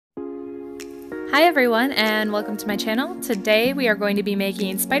Hi everyone and welcome to my channel. Today we are going to be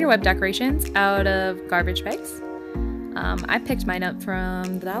making spiderweb decorations out of garbage bags. I picked mine up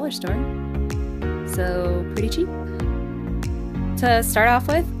from the dollar store, so pretty cheap. To start off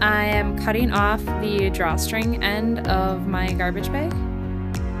with, I am cutting off the drawstring end of my garbage bag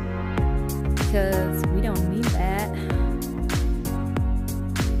because we don't need that.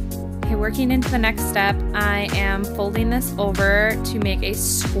 Okay, working into the next step, I am folding this over to make a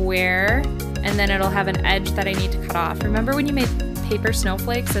square, and then it'll have an edge that I need to cut off. Remember when you made paper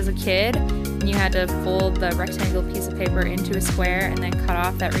snowflakes as a kid and you had to fold the rectangle piece of paper into a square and then cut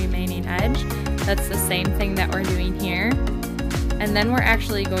off that remaining edge? That's the same thing that we're doing here. And then we're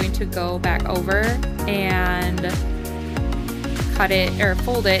actually going to go back over and cut it or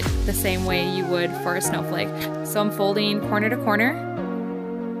fold it the same way you would for a snowflake. So I'm folding corner to corner.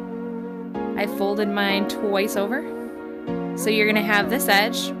 I folded mine twice over. So you're gonna have this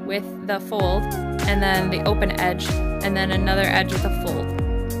edge with the fold and then the open edge and then another edge with a fold.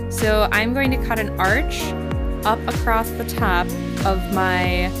 So I'm going to cut an arch up across the top of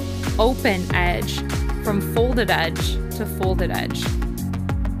my open edge from folded edge to folded edge.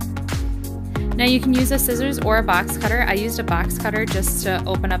 Now you can use a scissors or a box cutter. I used a box cutter just to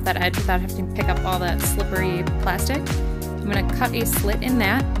open up that edge without having to pick up all that slippery plastic. I'm gonna cut a slit in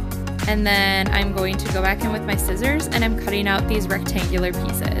that. And then I'm going to go back in with my scissors and I'm cutting out these rectangular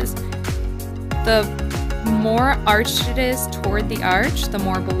pieces. The more arched it is toward the arch, the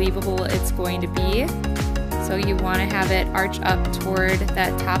more believable it's going to be. So you want to have it arch up toward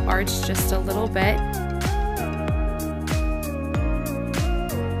that top arch just a little bit.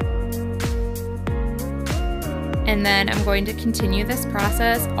 And then I'm going to continue this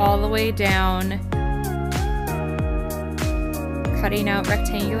process all the way down, cutting out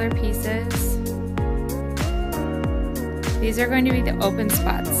rectangular pieces. These are going to be the open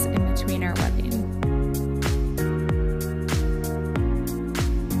spots in between our webbing.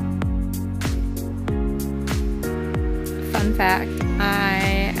 Fun fact, I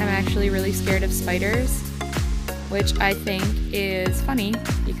am actually really scared of spiders, which I think is funny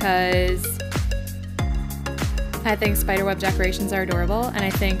because I think spiderweb decorations are adorable and I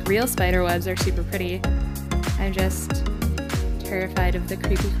think real spiderwebs are super pretty. I'm just terrified of the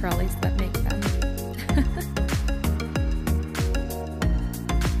creepy crawlies that make them.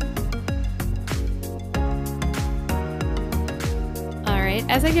 Alright,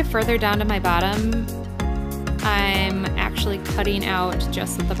 as I get further down to my bottom, I'm actually cutting out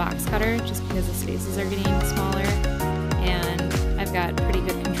just with the box cutter just because the spaces are getting smaller and I've got pretty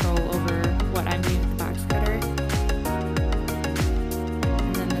good control over what I'm doing with the box cutter.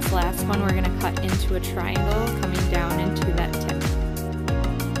 And then this last one we're going to cut into a triangle coming down into that tip.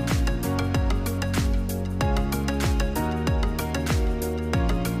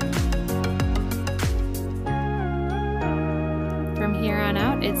 From here on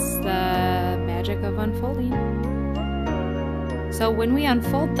out, it's the magic of unfolding. So when we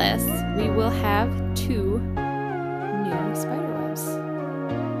unfold this, we will have two new spiderwebs.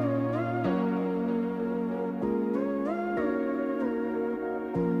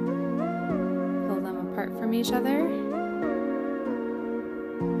 Pull them apart from each other.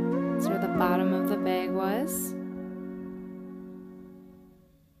 That's where the bottom of the bag was.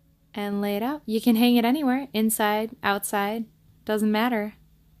 And lay it out. You can hang it anywhere, inside, outside. Doesn't matter.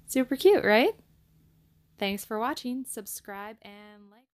 Super cute, right? Thanks for watching. Subscribe and